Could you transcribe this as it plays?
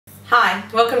Hi,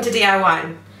 welcome to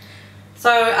DIY.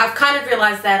 So I've kind of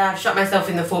realised that I've shot myself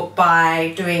in the foot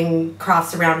by doing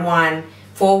crafts around wine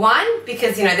for wine,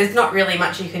 because you know there's not really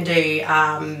much you can do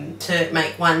to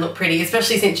make wine look pretty,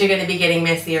 especially since you're going to be getting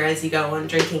messier as you go on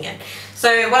drinking it.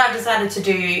 So what I've decided to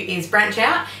do is branch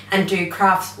out and do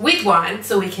crafts with wine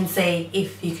so we can see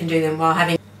if you can do them while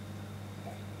having.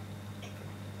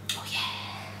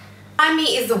 Behind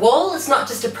me is the wall. It's not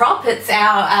just a prop, it's our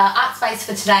art space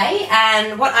for today,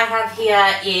 and what I have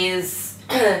here is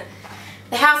the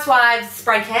Housewives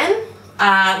spray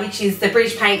can, which is the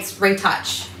British Paints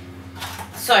Retouch.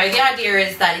 So the idea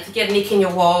is that if you get a nick in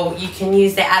your wall, you can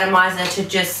use the atomizer to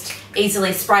just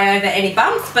easily spray over any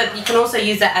bumps, but you can also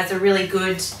use that as a really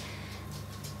good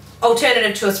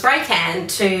alternative to a spray can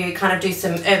to kind of do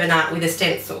some urban art with a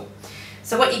stencil.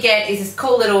 So what you get is this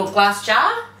cool little glass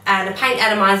jar and a paint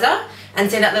atomizer, and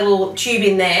see that little tube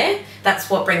in there? That's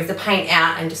what brings the paint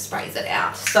out and just sprays it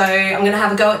out. So I'm going to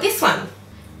have a go at this one.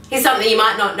 Here's something you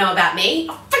might not know about me.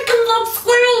 I freaking love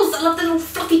squirrels! I love the little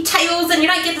fluffy tails, and you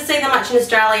don't get to see them much in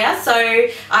Australia, so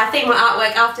I theme my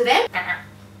artwork after them.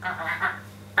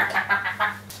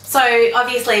 So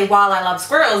obviously while I love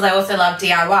squirrels, I also love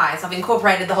DIY, so I've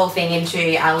incorporated the whole thing into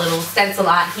a little stencil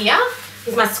art here.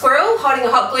 Here's my squirrel holding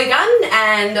a hot glue gun,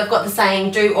 and I've got the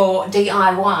saying do or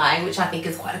DIY, which I think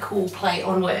is quite a cool play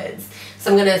on words.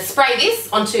 So I'm going to spray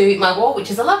this onto my wall,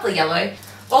 which is a lovely yellow.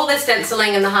 All the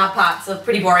stenciling and the hard parts are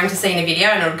pretty boring to see in a video,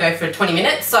 and it'll go for 20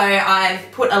 minutes. So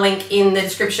I've put a link in the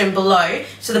description below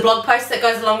to the blog post that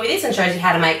goes along with this and shows you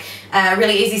how to make a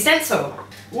really easy stencil.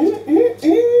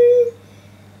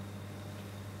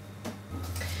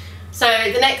 So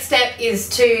the next step is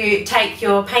to take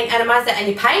your paint atomizer and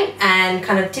your paint and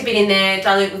kind of tip it in there,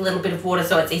 dilute with a little bit of water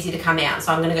so it's easy to come out.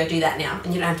 So I'm going to go do that now,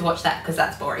 and you don't have to watch that because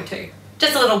that's boring too.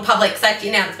 Just a little public safety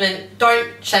announcement,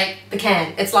 don't shake the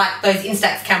can. It's like those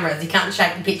Instax cameras, you can't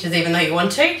shake the pictures even though you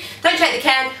want to. Don't shake the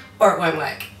can or it won't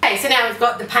work. Okay, so now we've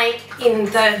got the paint in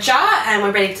the jar and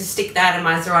we're ready to stick the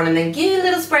atomizer on and then give it a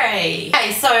little spray.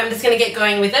 Okay, so I'm just going to get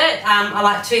going with it. I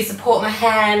like to support my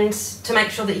hand to make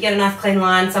sure that you get a nice clean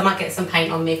line, so I might get some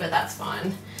paint on me, but that's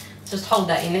fine. Just hold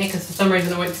that in there because for some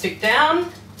reason it won't stick down.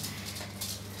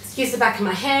 Just use the back of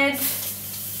my head.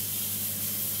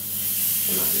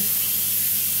 Come on.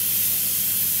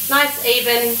 Nice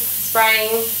even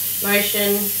spraying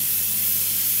motion.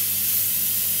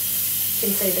 You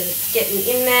can see that it's getting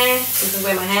in there. This is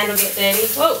where my hand will get dirty.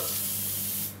 Whoa!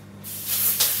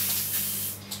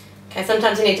 Okay,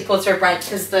 sometimes you need to pause for a break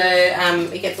because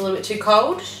it gets a little bit too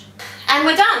cold. And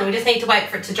we're done. We just need to wait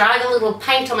for it to dry. I got a little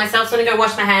paint on myself, so I'm going to go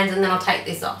wash my hands and then I'll take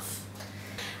this off.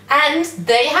 And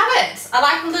there you have it. I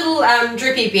like the little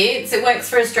drippy bits. It works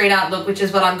for a street art look, which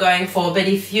is what I'm going for. But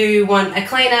if you want a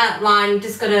cleaner line, you've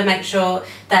just got to make sure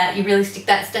that you really stick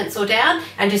that stencil down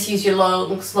and just use your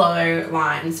long, slow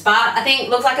lines. But I think it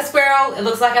looks like a squirrel. It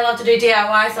looks like I love to do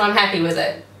DIY, so I'm happy with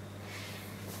it.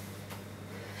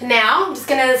 Now I'm just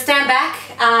going to stand back,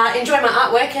 enjoy my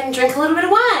artwork and drink a little bit of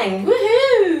wine.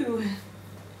 Woohoo!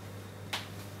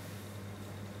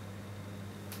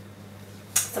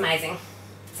 It's amazing.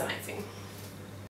 It's amazing.